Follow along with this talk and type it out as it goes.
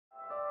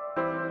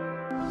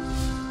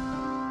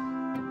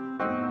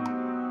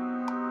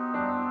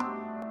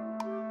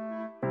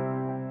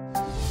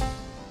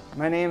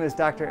My name is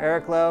Dr.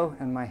 Eric Lowe,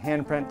 and my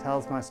handprint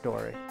tells my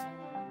story.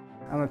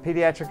 I'm a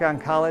pediatric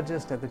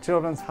oncologist at the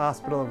Children's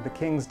Hospital of the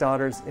King's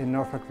Daughters in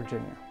Norfolk,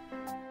 Virginia.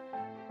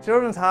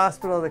 Children's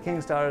Hospital of the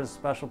King's Daughters is a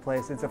special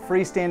place. It's a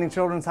freestanding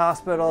children's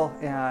hospital.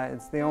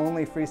 It's the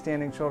only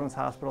freestanding children's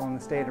hospital in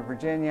the state of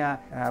Virginia.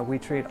 We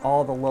treat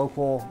all the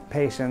local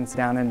patients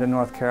down into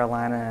North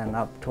Carolina and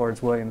up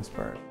towards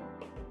Williamsburg.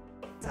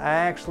 I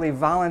actually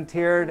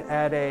volunteered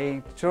at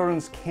a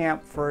children's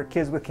camp for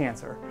kids with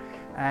cancer.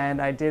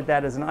 And I did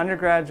that as an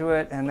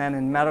undergraduate and then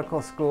in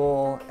medical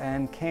school,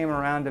 and came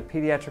around to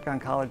pediatric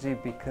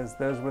oncology because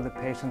those were the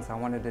patients I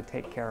wanted to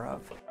take care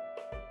of.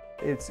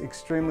 It's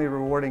extremely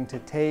rewarding to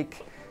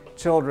take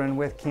children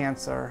with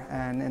cancer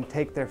and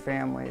take their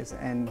families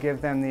and give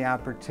them the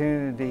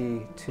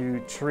opportunity to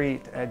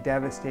treat a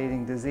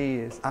devastating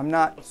disease. I'm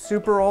not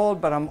super old,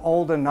 but I'm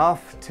old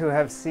enough to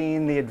have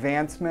seen the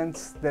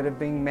advancements that have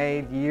been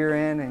made year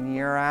in and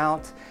year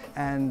out,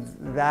 and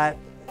that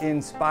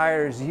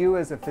inspires you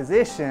as a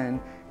physician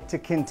to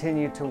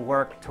continue to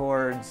work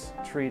towards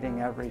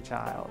treating every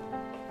child.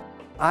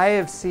 I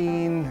have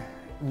seen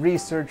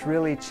research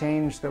really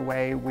change the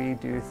way we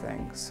do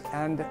things.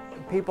 And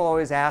people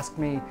always ask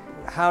me,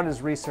 how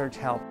does research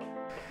help?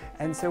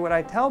 And so what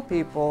I tell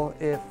people,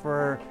 if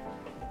for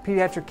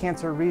pediatric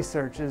cancer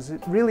research, is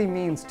it really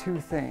means two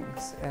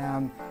things.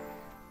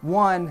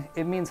 One,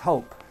 it means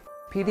hope.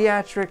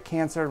 Pediatric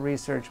cancer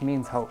research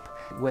means hope.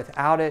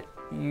 Without it,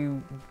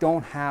 you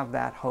don't have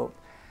that hope.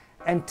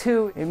 And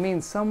two, it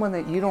means someone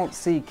that you don't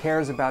see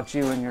cares about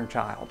you and your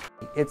child.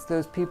 It's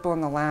those people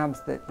in the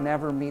labs that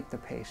never meet the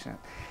patient.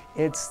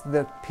 It's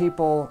the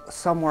people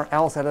somewhere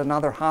else at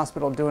another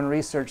hospital doing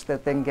research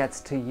that then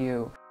gets to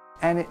you.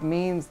 And it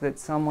means that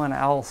someone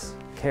else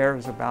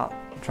cares about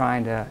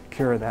trying to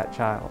cure that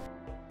child.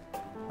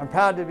 I'm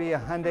proud to be a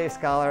Hyundai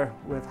Scholar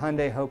with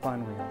Hyundai Hope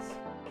on Wheels.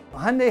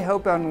 Hyundai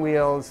Hope on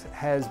Wheels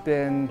has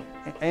been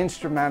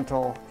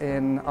instrumental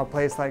in a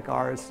place like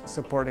ours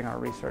supporting our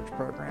research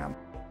program.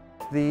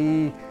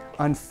 The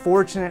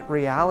unfortunate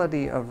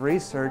reality of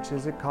research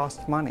is it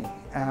costs money.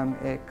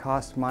 It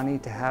costs money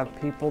to have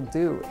people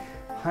do.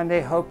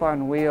 Hyundai Hope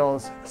on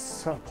Wheels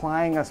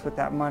supplying us with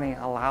that money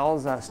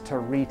allows us to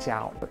reach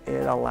out.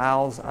 It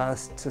allows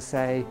us to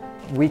say,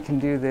 we can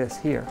do this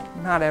here.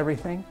 Not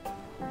everything,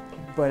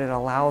 but it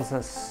allows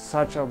us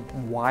such a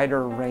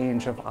wider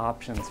range of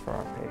options for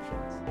our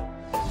patients.